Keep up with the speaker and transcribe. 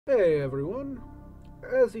Hey everyone!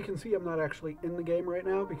 As you can see, I'm not actually in the game right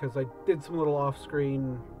now because I did some little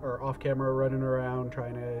off-screen or off-camera running around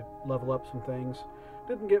trying to level up some things.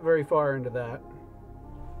 Didn't get very far into that.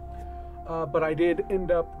 But I did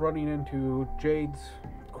end up running into Jade's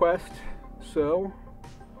quest, so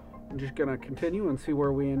I'm just gonna continue and see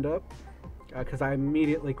where we end up. Because I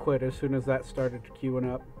immediately quit as soon as that started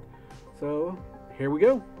queuing up. So, here we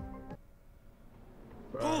go.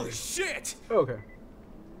 Holy shit! Okay.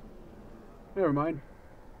 Never mind.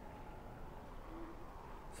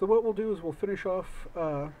 So what we'll do is we'll finish off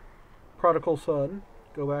Prodigal Son,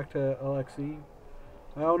 go back to Alexi.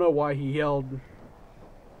 I don't know why he yelled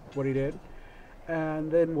what he did.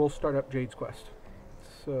 And then we'll start up Jade's quest.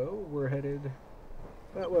 So we're headed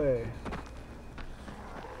that way.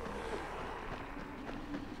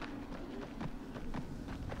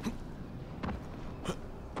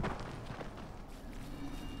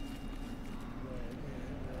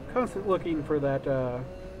 Constant looking for that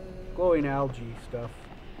glowing algae stuff.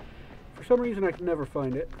 For some reason I can never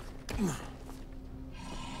find it.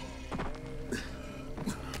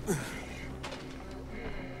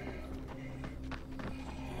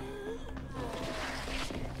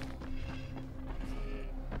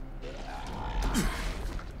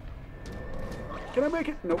 Can I make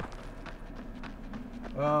it? Nope.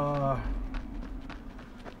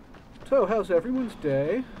 So how's everyone's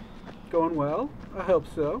day? Going well? I hope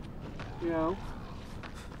so. You know,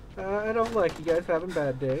 I don't like you guys having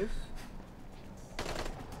bad days.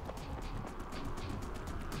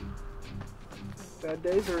 Bad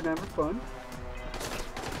days are never fun.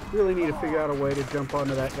 Really need to figure out a way to jump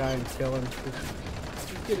onto that guy and kill him, because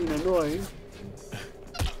he's getting annoying.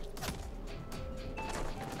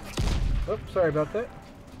 Oh, sorry about that.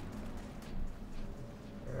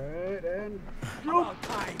 Alright, and... Nope!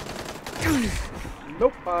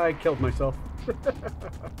 Nope, I killed myself.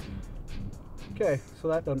 Okay, so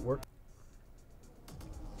that doesn't work.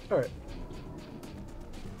 Alright.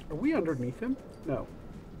 Are we underneath him? No.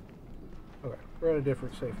 Okay, we're at a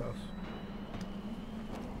different safe house.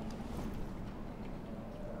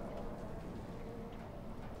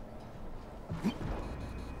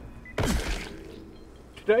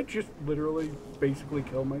 Did I just literally basically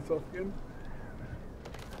kill myself again?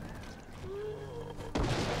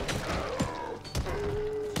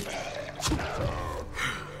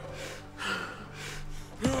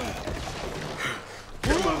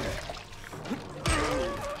 Come on.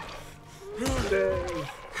 Stay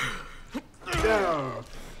down.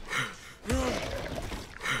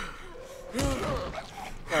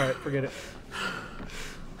 Alright, forget it.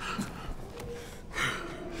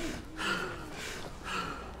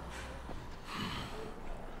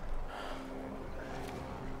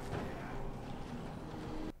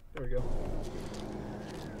 There we go.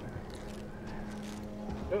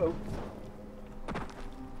 Uh-oh.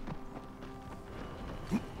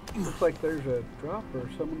 Looks like there's a drop or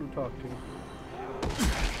someone to talk to.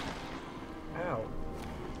 Ow.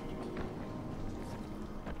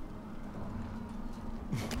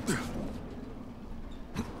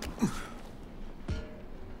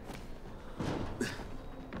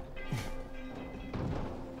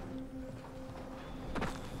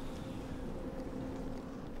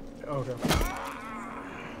 Okay.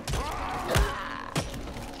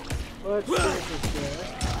 Let's finish this guy.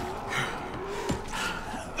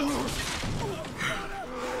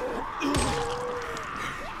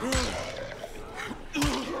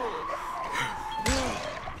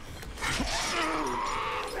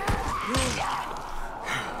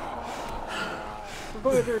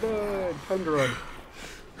 Survivor died! Time to run.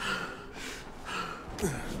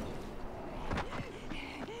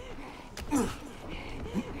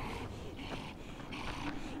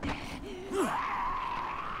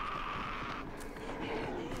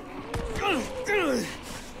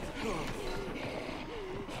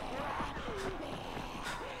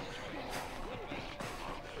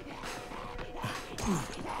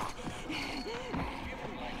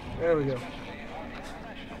 There we go.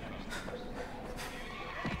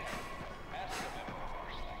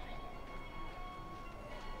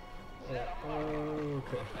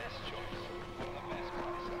 Okay.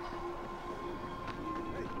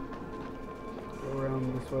 Go around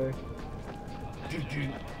this way.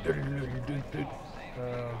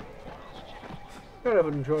 Kind of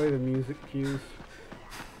enjoy the music cues.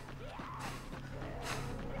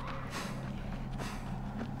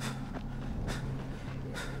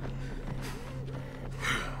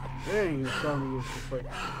 Dang, you saw me use this way.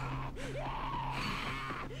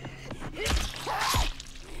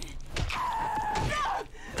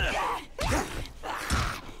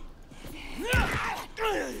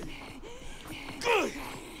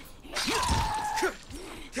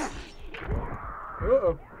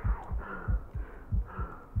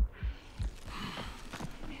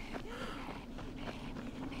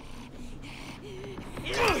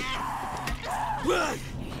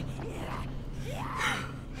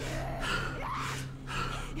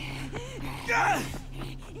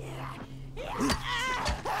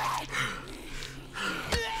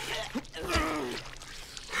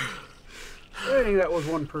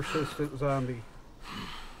 was one persistent zombie.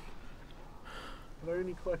 Are there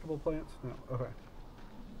any collectible plants? No. Okay.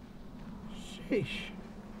 Sheesh.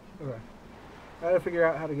 Okay. I gotta figure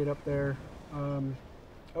out how to get up there.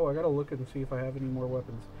 Oh, I gotta look and see if I have any more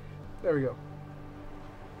weapons. There we go.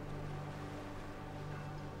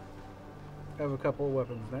 I have a couple of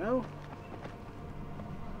weapons now.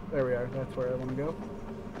 There we are. That's where I want to go.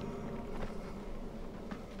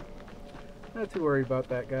 Not too worried about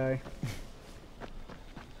that guy.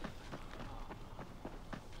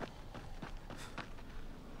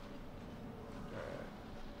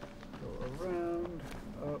 Go around,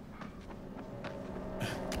 up,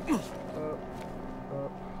 up,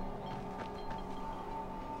 up.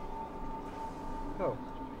 Oh.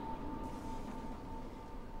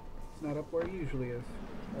 It's not up where it usually is.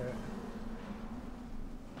 Alright.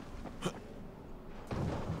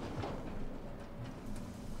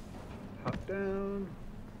 Hop down.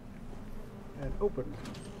 And open.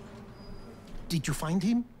 Did you find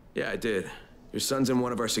him? Yeah, I did. Your son's in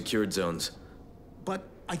one of our secured zones. But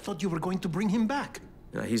I thought you were going to bring him back.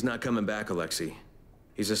 He's not coming back, Alexi.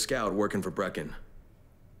 He's a scout working for Brecken.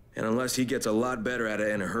 And unless he gets a lot better at it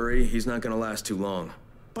in a hurry, he's not gonna last too long.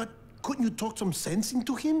 But couldn't you talk some sense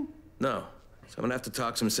into him? No. So I'm gonna have to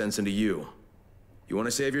talk some sense into you. You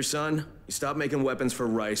wanna save your son? You stop making weapons for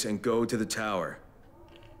Rice and go to the tower.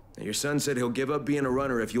 Now, your son said he'll give up being a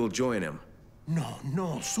runner if you'll join him.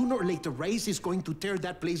 No. Sooner or later, Rice is going to tear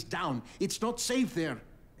that place down. It's not safe there.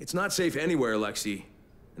 It's not safe anywhere, Alexi.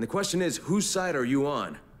 And the question is, whose side are you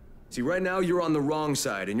on? See, right now you're on the wrong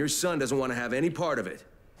side, and your son doesn't want to have any part of it.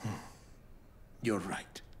 You're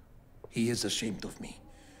right. He is ashamed of me.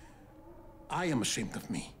 I am ashamed of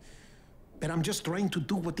me. But I'm just trying to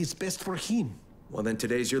do what is best for him. Well, then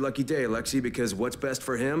today's your lucky day, Alexi, because what's best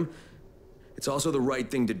for him, it's also the right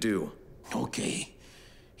thing to do. Okay.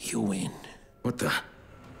 You win. What the?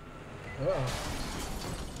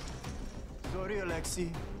 Sorry,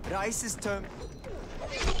 Alexi. Rice is turn.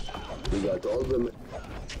 We got all the...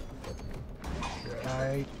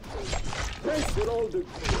 Right. Thanks for all the...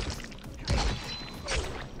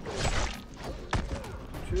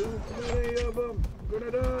 Too many of them. I'm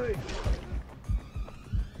gonna die.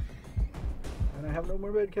 And I have no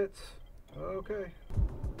more med kits. Okay.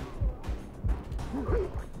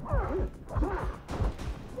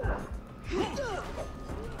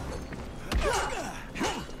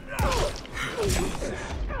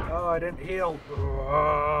 Oh, I didn't heal.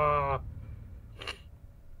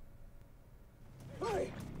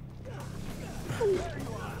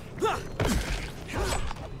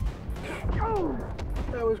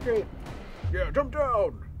 That was great. Yeah, jump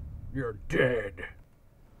down. You're dead.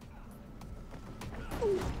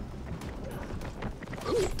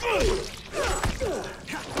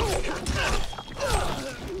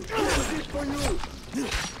 For you.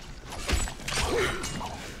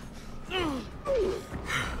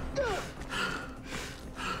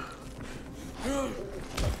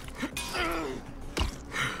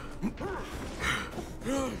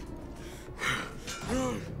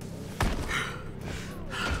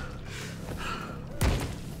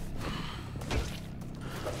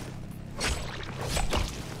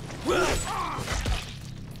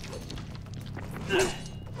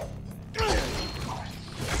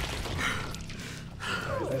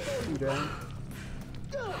 That's two down.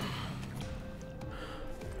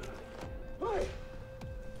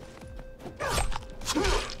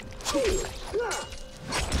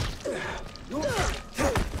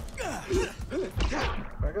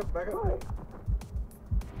 Back up.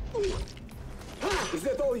 Is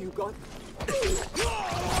that all you got?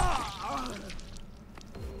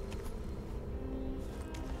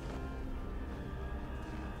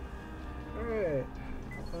 Alright.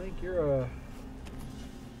 I think you're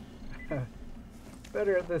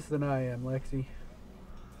better at this than I am, Lexi.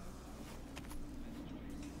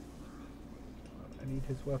 I need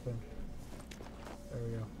his weapon. There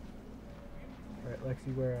we go. Alright,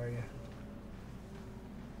 Lexi, where are you?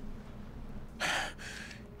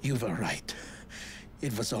 You were right.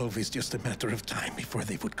 It was always just a matter of time before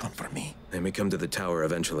they would come for me. They may come to the tower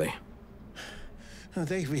eventually.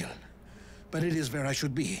 They will. But it is where I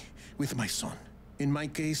should be, with my son. In my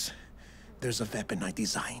case, there's a weapon I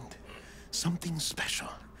designed. Something special.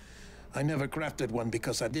 I never crafted one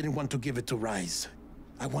because I didn't want to give it to Rise.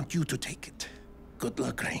 I want you to take it. Good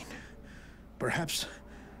luck, Rain. Perhaps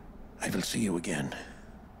I will see you again.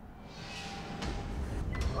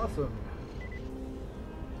 Awesome.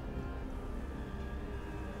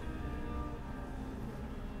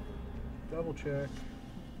 Double check.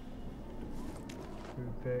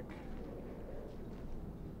 Food pick.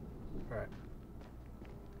 Alright.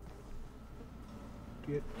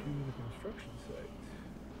 get to the construction site.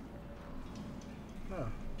 Huh.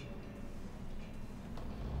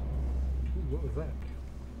 Ooh, what was that?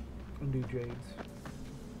 Undo jades.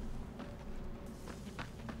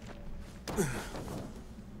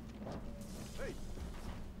 Hey.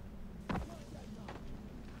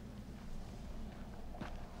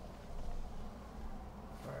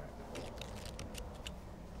 Alright.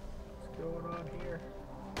 What's going on here?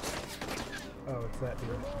 Oh, it's that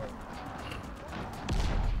deal.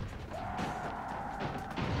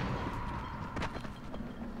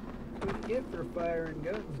 What do you get for firing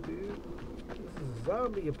guns, dude? This is a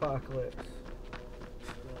zombie apocalypse.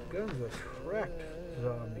 Guns attract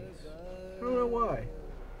zombies. I don't know why.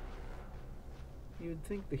 You'd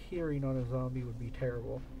think the hearing on a zombie would be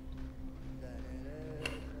terrible.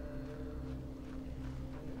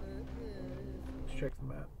 Let's check the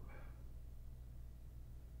map.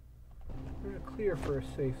 We're gonna clear for a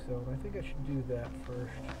safe zone. I think I should do that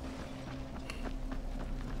first.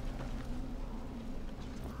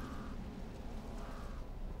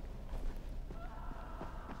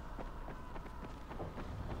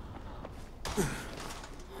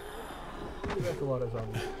 That's a lot of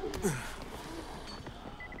zombies.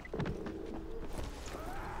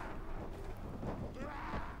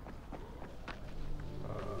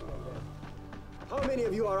 How many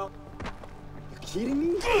of you are out? You kidding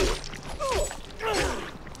me?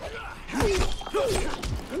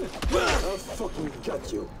 I'll fucking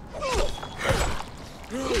cut you.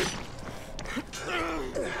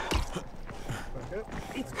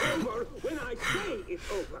 It's over when I say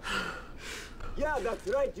it's over. Yeah, that's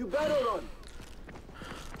right. You better run.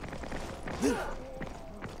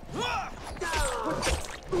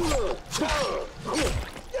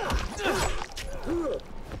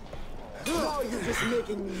 Now you're just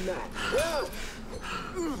making me mad.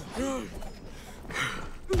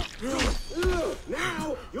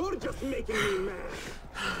 Now you're just making me mad.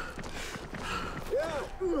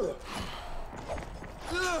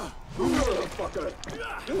 Motherfucker.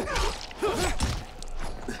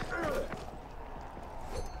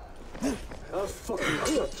 I'll fucking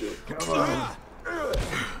cut you. Come on.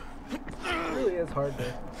 It really is hard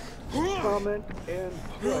to comment and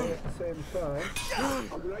play at the same time.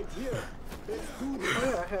 I'm right here. Let's do this. Oh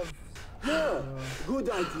yeah, I have... Yeah, good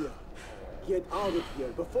idea. Get out of here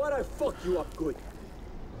before I fuck you up good.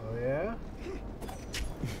 Oh yeah?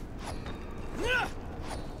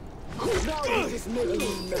 Now you're just making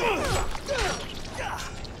me mad.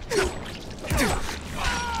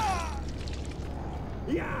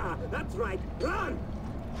 Yeah, that's right. Run!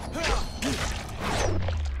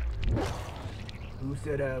 Who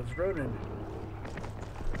said I was running?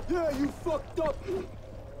 Yeah, you fucked up.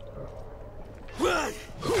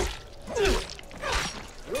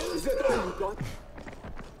 Is that all you got?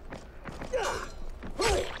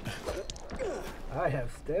 I have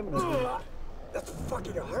stamina boost. That's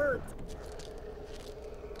fucking hurt.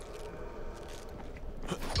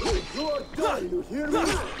 You're done, you hear me?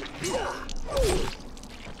 Yeah.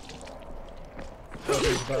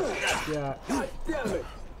 God damn it!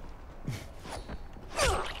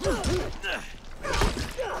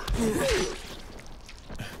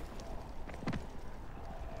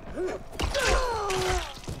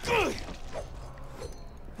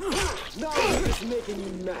 Now you're just making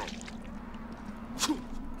me mad.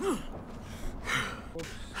 We'll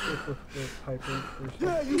stick with the pipe wrench for a second.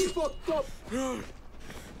 Yeah, you fucked up.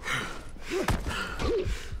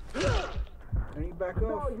 I need back Now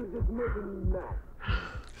off. you're just making me mad.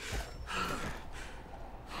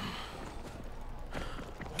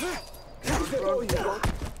 Is that all you got?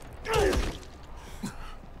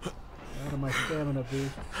 Out of my stamina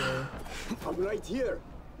boost, so... I'm right here.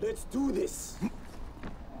 Let's do this.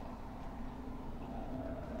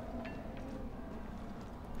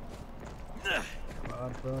 Come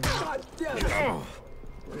on, phone. God damn it!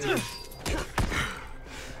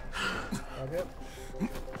 Okay.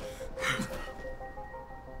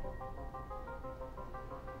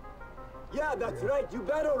 Yeah, that's right. You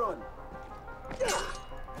better run.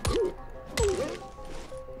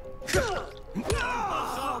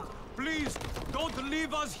 Please, don't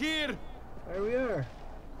leave us here! There we are.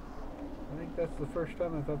 I think that's the first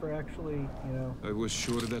time I've ever actually, you know... I was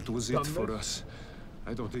sure that was it Done for this? us.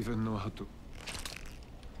 I don't even know how to...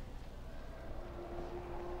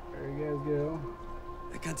 There you guys go.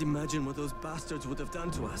 I can't imagine what those bastards would have done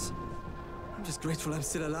to us. I'm just grateful I'm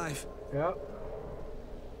still alive. Yep.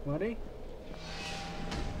 Money?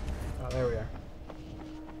 Oh, there we are.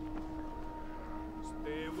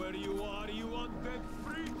 Stay where you are, you undead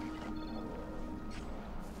freak!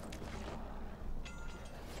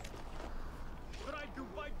 Try to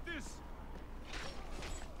fight this!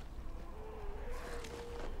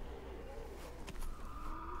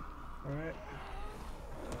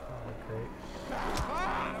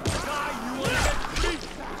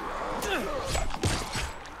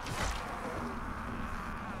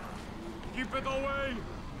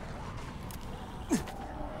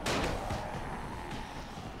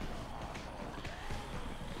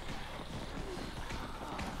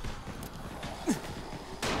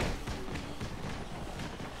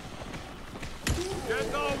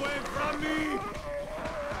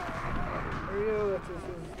 we go. That's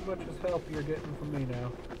as much as help you're getting from me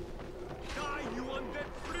now. Die, you undead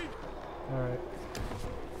freak! Alright.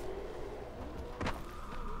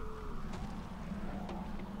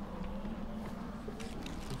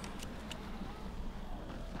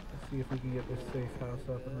 Let's see if we can get this safe house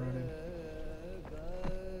up and running.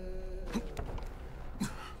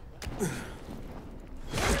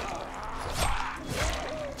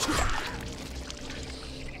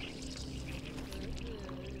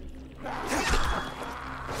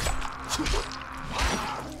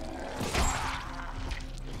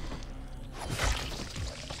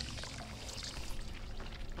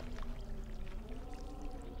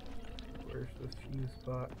 Where's the fuse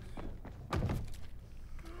box?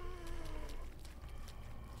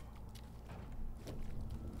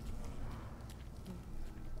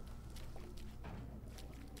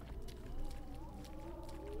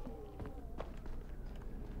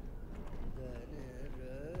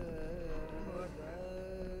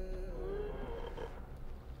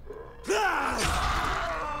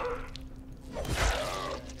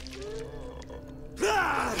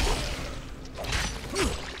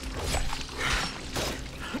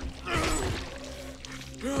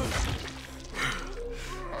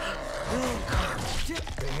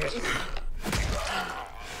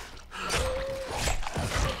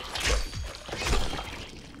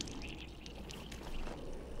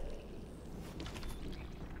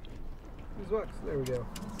 There we go.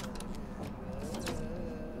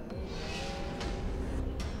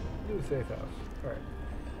 New safe house. Alright.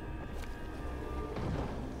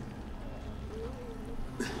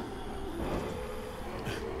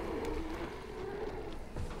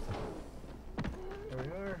 There we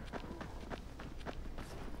are.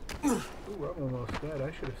 Ooh, I'm almost dead.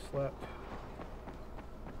 I should have slept.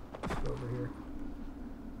 Let's go over here.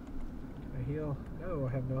 Can I heal? No, I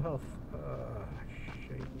have no health.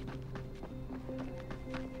 Shit.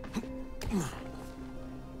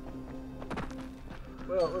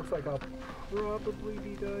 Well, it looks like I'll probably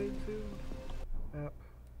be dying soon. Yep.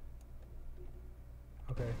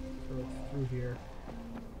 Okay, so it's through here.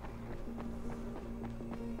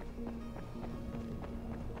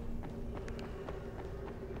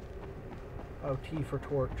 Oh, T for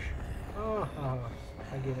torch. Ah,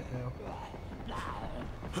 I get it now.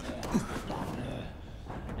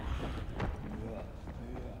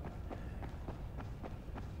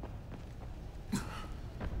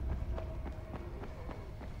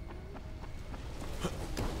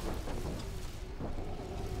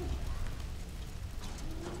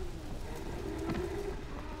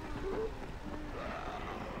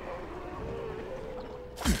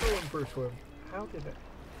 First one. How did it?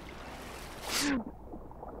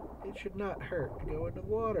 It should not hurt to go into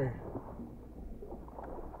water.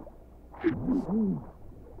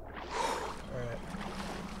 Alright.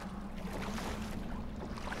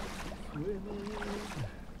 Swimming.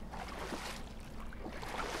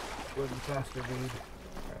 Swim faster, dude.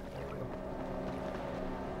 Alright, there we go.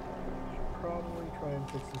 Should probably try and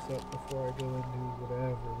fix this up before I go into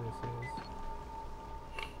whatever this is.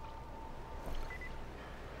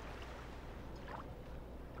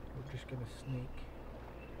 Just gonna sneak.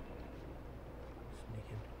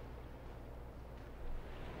 Sneaking.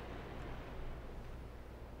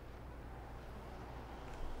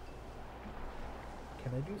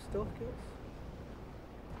 Can I do stealth kills?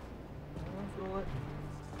 I don't know if it'll let me.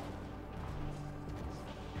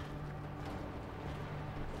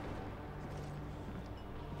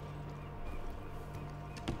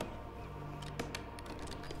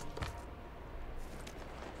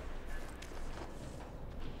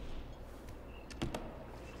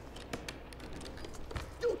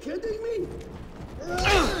 Kidding me?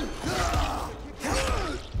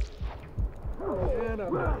 And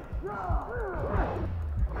I'm out.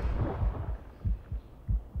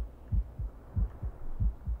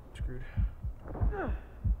 Screwed.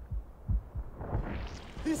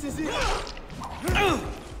 This is it!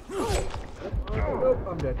 Oh,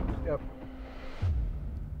 I'm dead. Yep.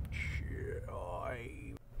 Shit.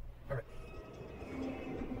 Alright.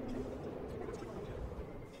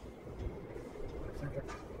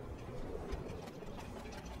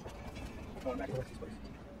 Oh, back to Alexi's place.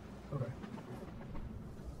 Okay.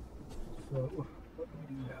 So, what do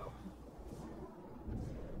we do now?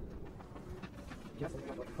 Guess I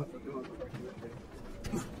have like a hut for going before I do anything.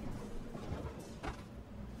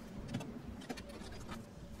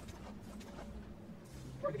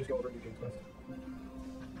 Or I could just go over and do James Quest.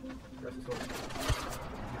 Rest is over.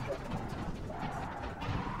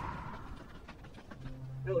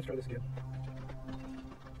 Now let's try this again.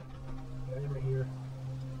 I am right here.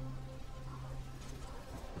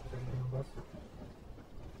 Is there anything on the bus?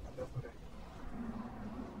 No? Okay.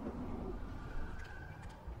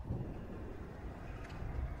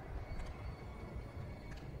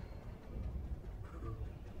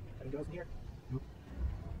 windows in here? Nope.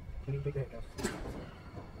 Can't even take the handcuffs.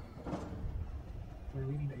 We're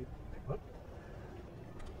reading a what?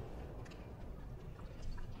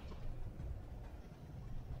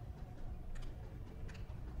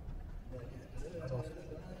 I lost it.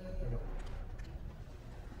 There we go.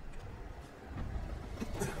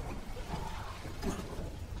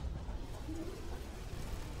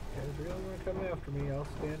 If you really want to come after me, I'll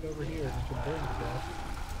stand over here and you can burn to death.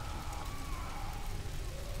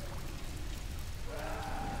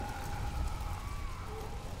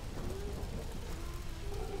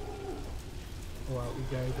 Wow, you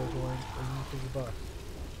guys are going into the bus.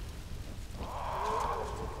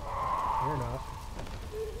 You're not.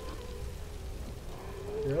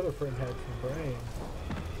 Your other friend had some brains.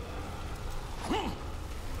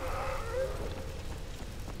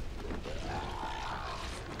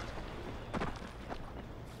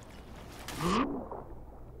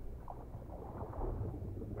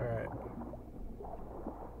 Alright.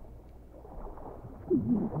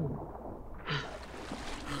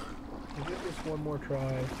 We'll give this one more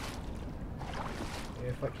try.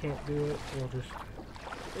 If I can't do it, we'll just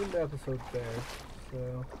end the episode there.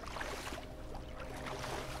 So,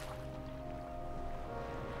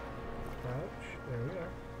 ouch, there we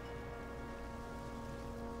are.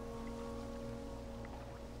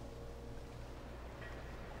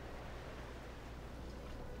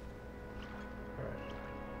 Alright,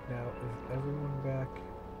 now is everyone back?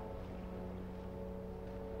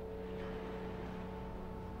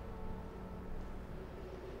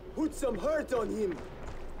 Put some hurt on him.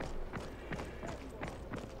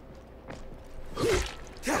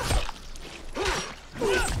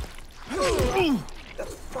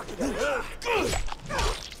 That's fucking hurt.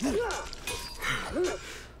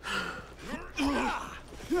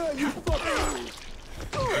 Yeah, you fucking.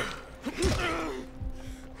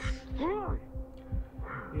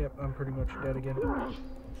 Yep, I'm pretty much dead again.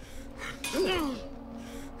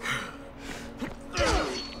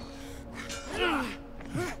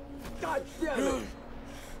 God damn it.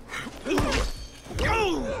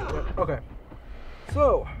 Yep, okay.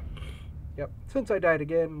 So, yep, since I died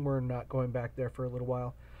again, we're not going back there for a little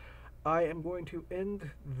while. I am going to end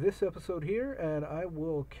this episode here, and I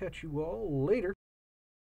will catch you all later.